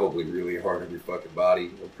 They're probably really hard on your fucking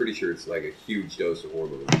body. I'm pretty sure it's like a huge dose of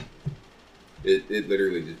hormones. It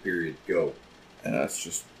literally just period go. And that's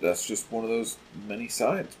just one of those many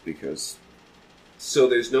sides, because so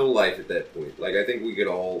there's no life at that point. Like, I think we could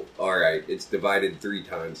alright, it's divided 3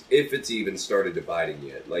 times, if it's even started dividing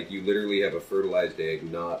yet. Like, you literally have a fertilized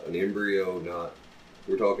egg, not an embryo,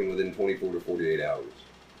 we're talking within 24 to 48 hours.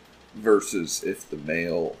 Versus if the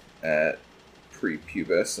male at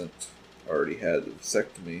prepubescent already had the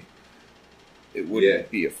vasectomy, it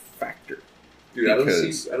wouldn't be a factor. Dude, I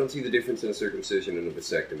don't see the difference in a circumcision and a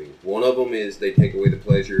vasectomy. One of them is they take away the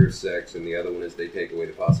pleasure of sex, and the other one is they take away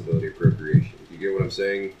the possibility of procreation. You get what I'm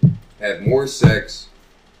saying? Have more sex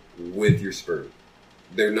with your sperm.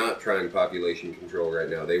 They're not trying population control right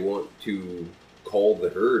now. They want to cull the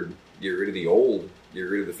herd, get rid of the old, get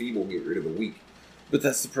rid of the feeble, get rid of the weak. But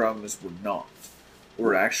that's the problem, is we're not.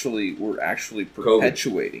 We're actually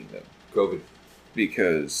perpetuating them. COVID.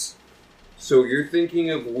 Because... So you're thinking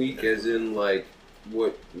of weak as in, like,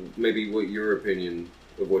 what your opinion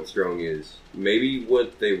of what strong is. Maybe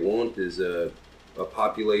what they want is a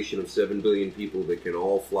population of 7 billion people that can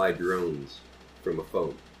all fly drones from a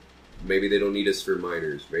phone. Maybe they don't need us for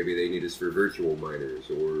minors. Maybe they need us for virtual minors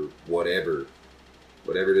or whatever.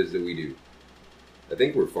 Whatever it is that we do. I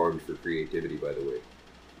think we're farmed for creativity, by the way.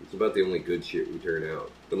 It's about the only good shit we turn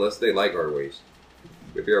out. Unless they like our waste.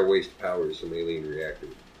 Maybe our waste powers some alien reactor.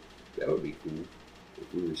 That would be cool.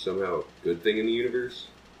 If we were somehow a good thing in the universe,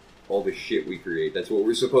 all the shit we create, that's what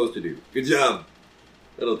we're supposed to do. Good job!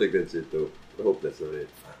 I don't think that's it, though. I hope that's not it.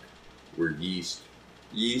 Fuck. We're yeast.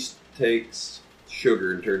 Yeast takes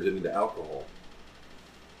sugar and turns it into alcohol.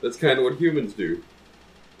 That's kind of what humans do.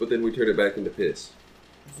 But then we turn it back into piss.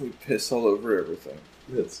 We piss all over everything.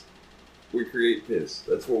 We create piss.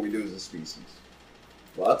 That's what we do as a species.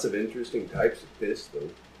 Lots of interesting types of piss, though.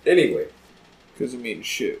 Anyway. Because, I mean,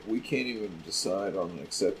 shit, we can't even decide on an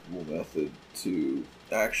acceptable method to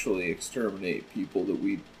actually exterminate people that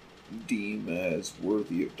we deem as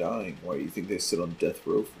worthy of dying. Why do you think they sit on death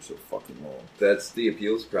row for so fucking long? That's the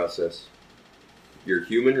appeals process. Your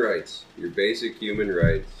human rights, your basic human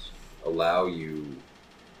rights, allow you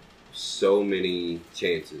so many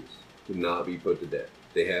chances to not be put to death.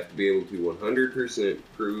 They have to be able to 100%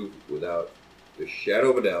 prove without the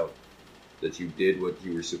shadow of a doubt that you did what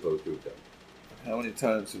you were supposed to have done. How many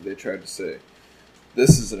times have they tried to say,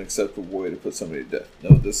 this is an acceptable way to put somebody to death?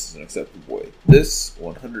 No, this is an acceptable way. This,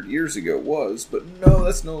 100 years ago, was, but no,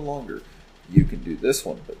 that's no longer. You can do this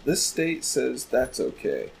one, but this state says that's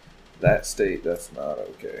okay. That state, that's not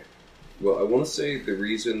okay. Well, I want to say the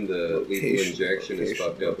reason the lethal injection is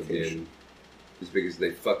fucked up again is because they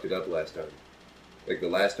fucked it up last time. Like, the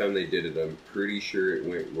last time they did it, I'm pretty sure it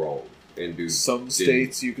went wrong. And dude, some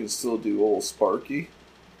states you can still do old Sparky.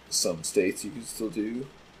 Some states you can still do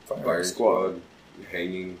firing squad.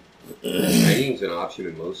 Hanging. Hanging's an option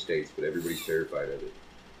in most states, but everybody's terrified of it.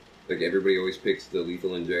 Like, everybody always picks the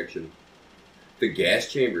lethal injection. The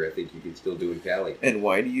gas chamber, I think you can still do in Cali. And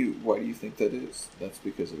why do you think that is? That's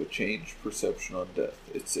because of a changed perception on death.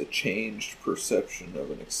 It's a changed perception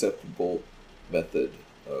of an acceptable method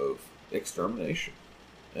of extermination.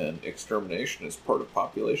 And extermination is part of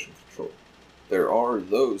population control. There are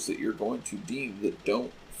those that you're going to deem that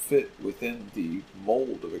don't fit within the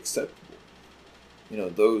mold of acceptable. You know,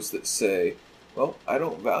 those that say, well, I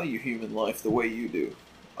don't value human life the way you do.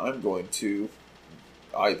 I'm going to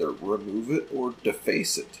either remove it or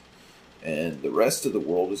deface it. And the rest of the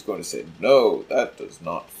world is going to say, no, that does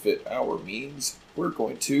not fit our means. We're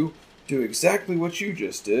going to do exactly what you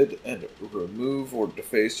just did and remove or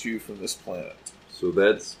deface you from this planet. So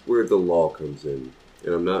that's where the law comes in.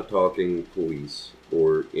 And I'm not talking police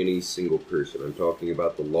or any single person. I'm talking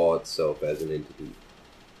about the law itself as an entity.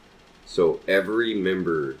 So every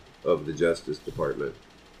member of the Justice Department,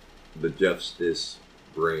 the Justice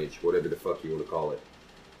Branch, whatever the fuck you want to call it,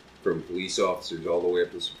 from police officers all the way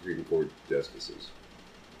up to Supreme Court justices,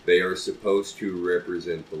 they are supposed to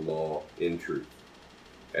represent the law in truth.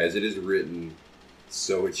 As it is written,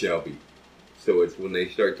 so it shall be. So it's when they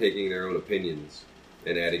start taking their own opinions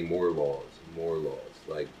and adding more laws,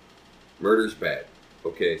 like, murder's bad.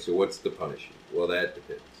 Okay, so what's the punishment? Well, that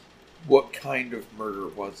depends. What kind of murder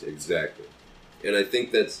was it? Exactly. And I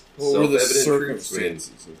think that's What were the self-evident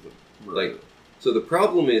circumstances of the murder? Like, so the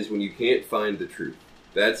problem is when you can't find the truth.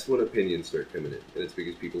 That's when opinions start coming in. And it's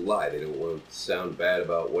because people lie. They don't want to sound bad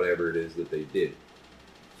about whatever it is that they did.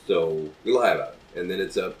 So we lie about it. And then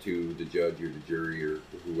it's up to the judge or the jury or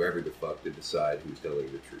whoever the fuck to decide who's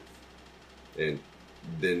telling the truth. And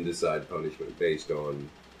then decide punishment based on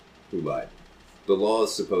who lied. The law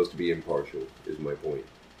is supposed to be impartial, is my point.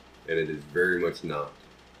 And it is very much not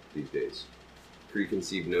these days.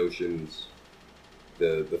 Preconceived notions,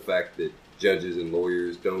 the fact that judges and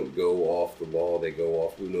lawyers don't go off the law, they go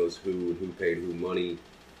off who knows who and who paid who money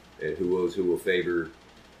and who owes who a favor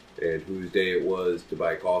and whose day it was to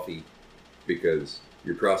buy coffee, because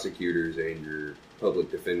your prosecutors and your public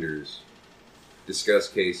defenders discuss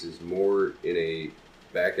cases more in a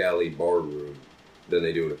back alley bar room than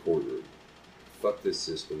they do in a courtroom. Fuck this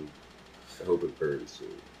system. I hope it burns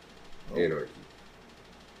soon. Anarchy.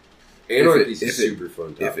 Anarchy's a super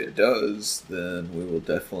fun topic. If it does, then we will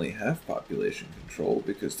definitely have population control,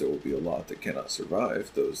 because there will be a lot that cannot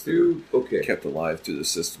survive, those that are kept alive through the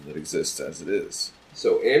system that exists as it is.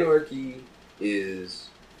 So anarchy is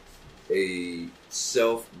a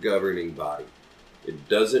self-governing body. It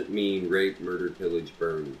doesn't mean rape, murder, pillage,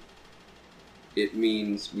 burn. It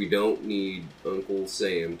means we don't need Uncle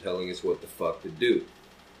Sam telling us what the fuck to do.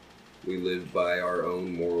 We live by our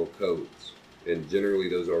own moral codes. And generally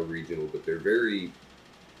those are regional, but they're very...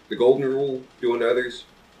 The golden rule, do unto others.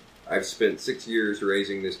 I've spent 6 years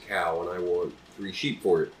raising this cow and I want 3 sheep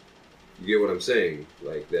for it. You get what I'm saying?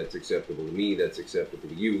 Like, that's acceptable to me, that's acceptable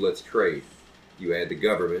to you, let's trade. You add the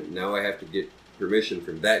government, now I have to get permission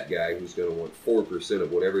from that guy who's going to want 4%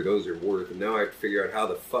 of whatever those are worth, and now I have to figure out how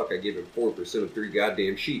the fuck I give him 4% of 3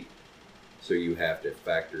 goddamn sheep. So you have to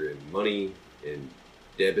factor in money and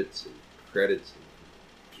debits and credits and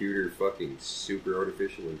computer fucking super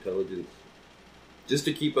artificial intelligence just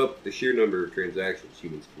to keep up the sheer number of transactions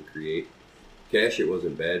humans can create. Cash, it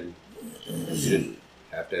wasn't bad. You didn't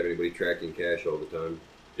have to have anybody tracking cash all the time.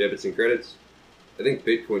 Debits and credits, I think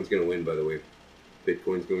Bitcoin's going to win, by the way.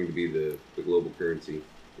 Bitcoin's going to be the global currency.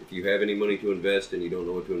 If you have any money to invest and you don't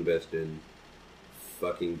know what to invest in,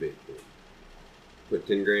 fucking Bitcoin. Put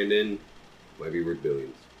 10 grand in, might be worth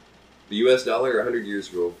billions. The US dollar 100 years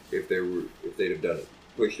ago, if they'd have done it,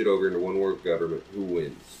 pushed it over into one world government, who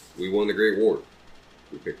wins? We won the Great War.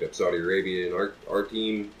 We picked up Saudi Arabia in our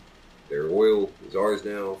team. Their oil is ours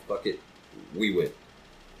now. Fuck it. We win.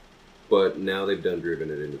 But now they've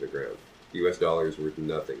driven it into the ground. The US dollar is worth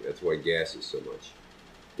nothing. That's why gas is so much.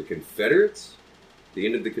 The Confederates, the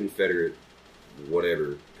end of the Confederate,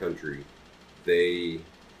 whatever country, the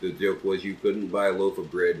joke was you couldn't buy a loaf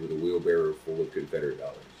of bread with a wheelbarrow full of Confederate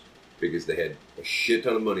dollars. Because they had a shit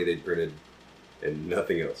ton of money they'd printed and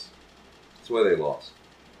nothing else. That's why they lost.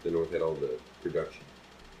 The North had all the production.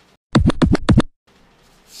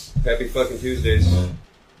 Happy fucking Tuesdays.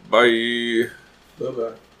 Bye.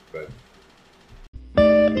 Bye-bye. Bye.